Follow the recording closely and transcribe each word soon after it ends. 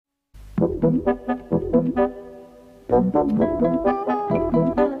One,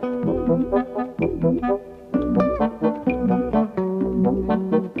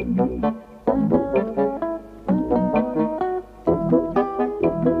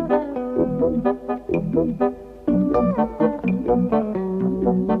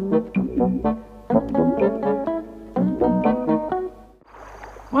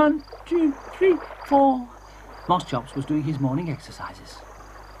 two, three, four. Moschops was doing his morning exercises.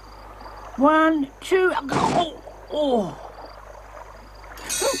 1, 2, oh!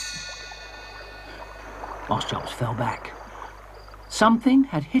 Moschops fell back. Something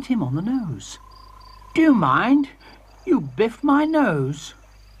had hit him on the nose. Do you mind? You biffed my nose.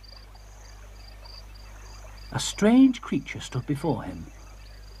 A strange creature stood before him.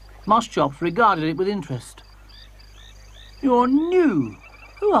 Moschops regarded it with interest. You're new.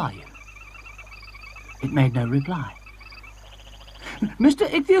 Who are you? It made no reply. Mr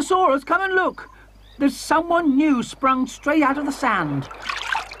Icthyosaurus, come and look. There's someone new sprung straight out of the sand.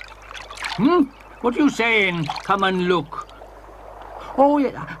 What are you saying? Come and look. Oh,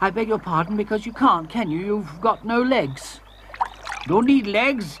 yeah, I beg your pardon, because you can't, can you? You've got no legs. Don't need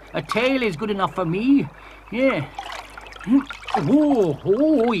legs. A tail is good enough for me. Yeah.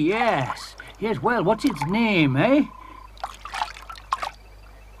 Oh, yes. Yes, well, what's its name, eh?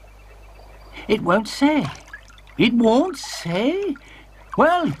 It won't say. It won't say?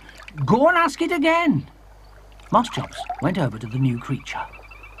 Well, go and ask it again. Moschops went over to the new creature.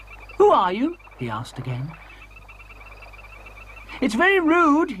 Who are you? He asked again. It's very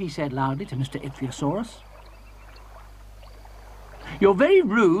rude, he said loudly to Mr Icthyosaurus. You're very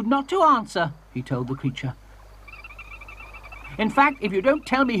rude not to answer, he told the creature. In fact, if you don't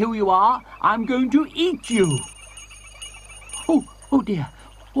tell me who you are, I'm going to eat you. Oh dear.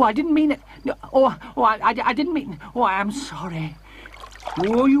 Oh, I didn't mean it. No, I didn't mean... Oh, I'm sorry.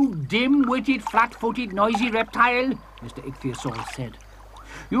 Oh, you dim-witted, flat-footed, noisy reptile, Mr Icthyosaurus said.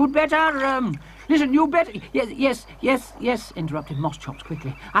 You'd better, listen, you better... Yes, interrupted Moschops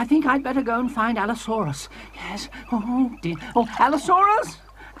quickly. I think I'd better go and find Allosaurus. Yes, oh, dear. Oh, Allosaurus?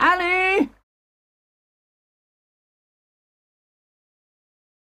 Allie!